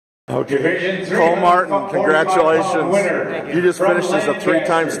Okay, Cole Martin, congratulations. You just finished as a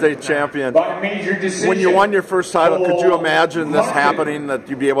 3-time state champion. When you won your first title, could you imagine this happening, that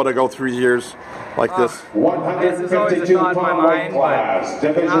you'd be able to go 3 years like this? This is always a thought in my mind, but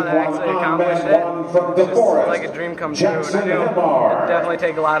now that I actually accomplished it, it's just like a dream come true. And I knew it'd definitely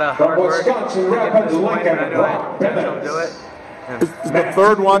take a lot of hard work to get to this point, but I knew I had potential to do it. Is the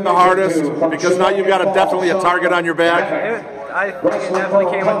third one the hardest? Because now you've got definitely a target on your back. I think it definitely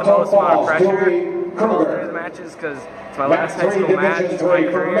came with the most amount of pressure through the matches, because it's my last high school match, it's my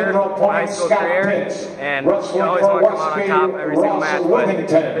career, my high school career, and you always want to come out on top every single match, but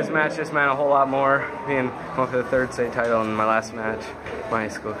this match just meant a whole lot more, being going for the 3rd state title in my last match, my high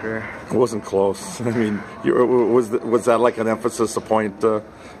school career. It wasn't close. I mean, was that like an emphasis, a point to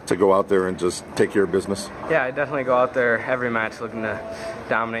go out there and just take care of business? Yeah, I definitely go out there every match looking to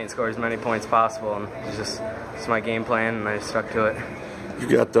dominate and score as many points possible, and it's my game plan, and I stuck to it. You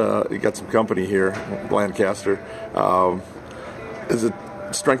got some company here, Lancaster. Is it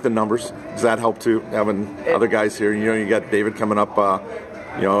strength in numbers? Does that help too, having other guys here? You know, you got David coming up,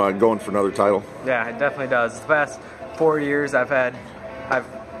 going for another title. Yeah, it definitely does. The past 4 years, I've had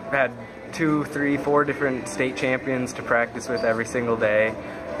 2, 3, 4 different state champions to practice with every single day,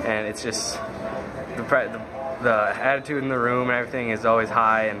 and it's just the attitude in the room and everything is always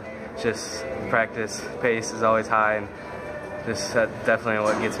high, and just practice pace is always high, and just definitely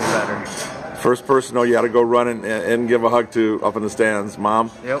what gets me better. First person, you had to go run and give a hug to up in the stands, Mom.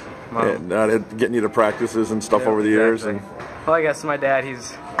 Yep, Mom. And getting you to practices and stuff over the years. And well, I guess my dad,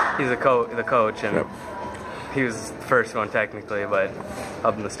 he's the coach, and he was the first one technically, but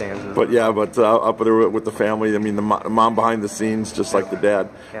up in the stands. But up there with the family. I mean, the mom behind the scenes, just like the dad.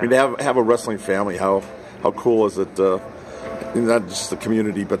 Yeah. I mean, to have a wrestling family, how cool is it? Not just the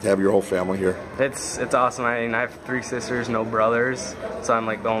community, but to have your whole family here. It's awesome. I mean, I have 3 sisters, no brothers, so I'm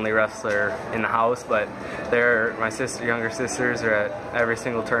like the only wrestler in the house. But my younger sisters are at every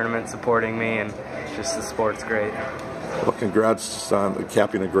single tournament supporting me, and just the sport's great. Well, congrats on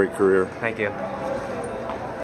capping a great career. Thank you.